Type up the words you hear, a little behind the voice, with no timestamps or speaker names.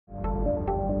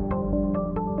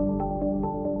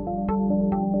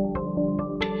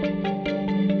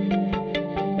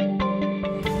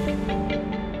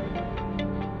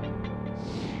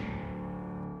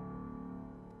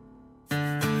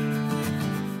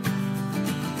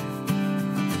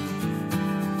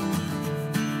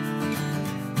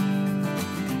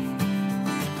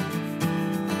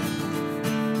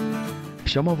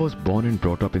Shama was born and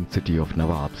brought up in city of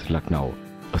Nawabs, Lucknow,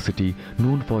 a city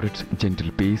known for its gentle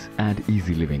pace and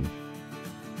easy living.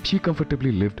 She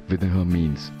comfortably lived within her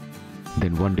means.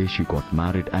 Then one day she got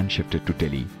married and shifted to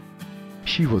Delhi.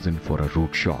 She was in for a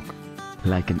rude shock.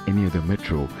 Like in any other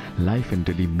metro, life in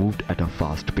Delhi moved at a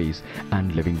fast pace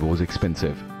and living was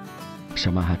expensive.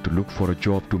 Shama had to look for a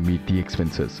job to meet the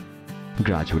expenses.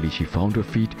 Gradually she found her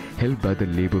feet, helped by the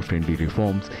labour-friendly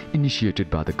reforms initiated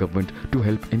by the government to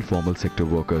help informal sector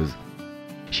workers.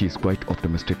 She is quite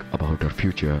optimistic about her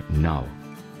future now.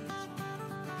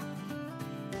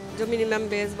 जो minimum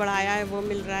base बढ़ाया है वो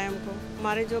मिल रहा है हमको।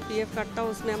 हमारे जो PF कटता है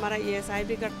उसमें हमारा ईएसआई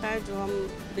भी कटता है, जो हम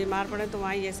बीमार पड़े तो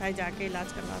वहाँ ईएसआई जाके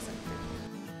इलाज करवा सकते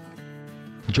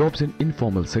हैं। Jobs in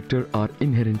informal sector are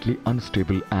inherently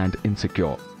unstable and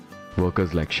insecure.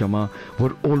 Workers like Shama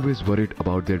were always worried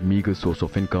about their meager source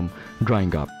of income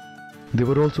drying up. They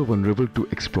were also vulnerable to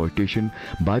exploitation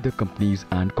by the companies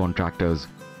and contractors.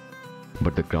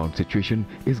 But the ground situation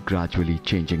is gradually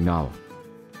changing now.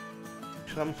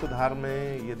 श्रम सुधार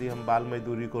में यदि हम बाल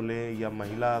मजदूरी को लें या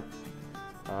महिला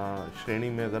श्रेणी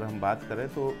में अगर हम बात करें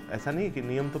तो ऐसा नहीं कि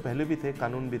नियम तो पहले भी थे,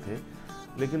 कानून भी थे,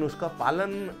 लेकिन उसका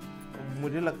पालन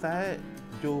मुझे लगता है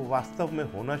जो वास्तव में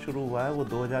होना शुरू हुआ है वो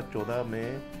 2014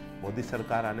 में मोदी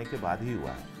सरकार आने के बाद ही हुआ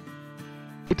है।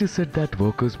 It is said that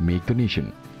workers make the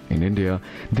nation. In India,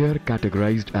 they are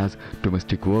categorized as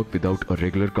domestic work without a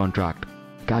regular contract,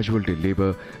 casual day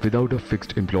labor without a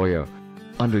fixed employer,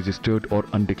 unregistered or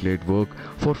undeclared work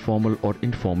for formal or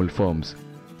informal firms,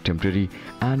 temporary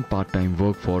and part-time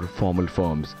work for formal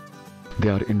firms. They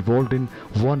are involved in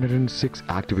 106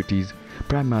 activities,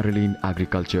 primarily in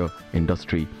agriculture,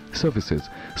 industry, services,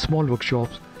 small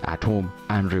workshops, at home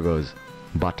and rivers.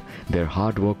 But their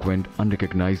hard work went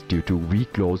unrecognized due to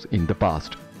weak laws in the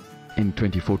past. In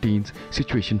 2014's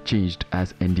situation changed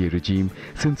as NDA regime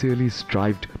sincerely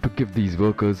strived to give these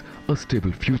workers a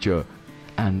stable future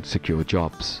and secure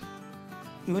jobs.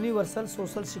 Universal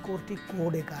social security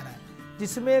code एक आ रहा है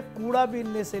जिसमें कूड़ा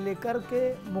बीनने से लेकर के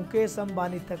मुकेश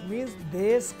अंबानी तक मीन्स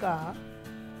देश का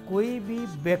कोई भी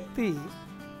व्यक्ति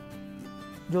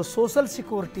जो सोशल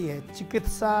सिक्योरिटी है,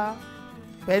 चिकित्सा,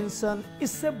 पेंशन,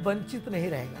 इससे वंचित नहीं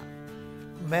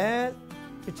रहेगा। मैं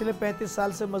पिछले 35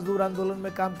 साल से मजदूर आंदोलन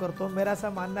में काम करता हूँ। मेरा ऐसा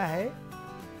मानना है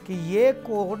कि ये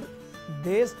कोड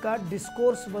देश का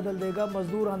डिस्कोर्स बदल देगा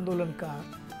मजदूर आंदोलन का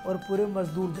और पूरे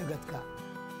मजदूर जगत का।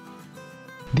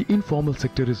 The informal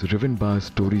sector is driven by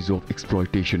stories of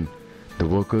exploitation. The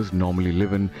workers normally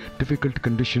live in difficult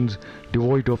conditions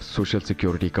devoid of social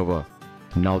security cover.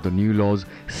 Now the new laws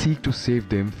seek to save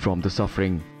them from the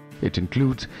suffering. It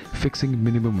includes fixing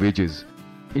minimum wages,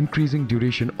 increasing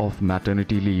duration of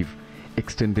maternity leave,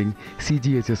 extending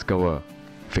CGHS cover,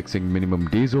 fixing minimum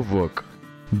days of work,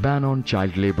 ban on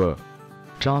child labor,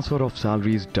 transfer of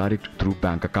salaries direct through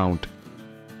bank account.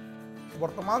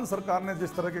 वर्तमान सरकार ने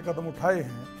जिस तरह के कदम उठाए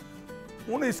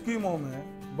हैं उन स्कीमों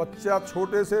में बच्चा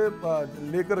छोटे से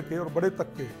लेकर के और बड़े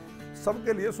तक के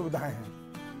सबके लिए सुविधाएं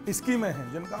हैं, स्कीमें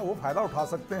हैं जिनका वो फायदा उठा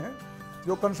सकते हैं।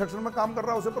 जो कंस्ट्रक्शन में काम कर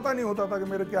रहा है उसे पता नहीं होता था कि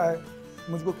मेरे क्या है,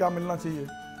 मुझको क्या मिलना चाहिए।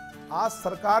 आज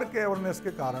सरकार के अवेयरनेस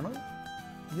के कारण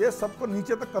ये सबको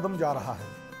नीचे तक कदम जा रहा है।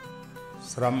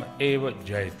 श्रम एव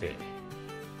जयते,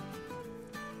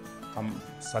 हम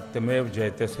सत्यमेव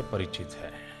जयते से परिचित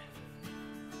हैं।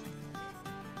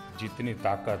 जितनी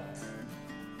ताकत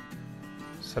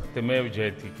सत्यमेव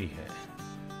जयते की है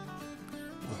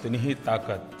उतनी ही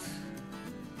ताकत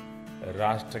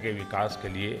राष्ट्र के विकास के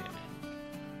लिए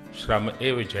श्रम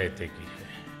एव जयते की है।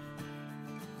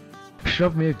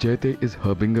 Shram Ev Jayate is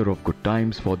harbinger of good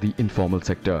times for the informal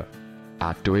sector.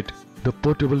 Add to it the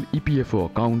portable EPFO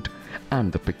account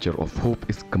and the picture of hope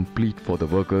is complete for the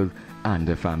workers and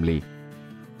their family.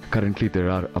 Currently there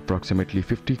are approximately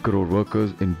 50 crore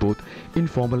workers in both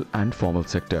informal and formal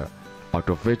sector, out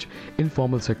of which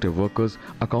informal sector workers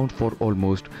account for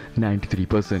almost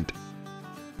 93%.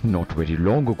 Not very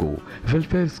long ago,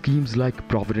 welfare schemes like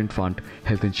Provident Fund,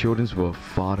 health insurance were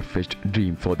far-fetched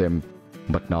dream for them.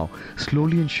 But now,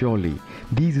 slowly and surely,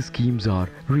 these schemes are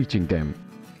reaching them.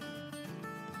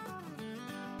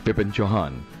 Pipin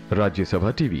Chauhan, Rajya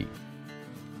Sabha TV.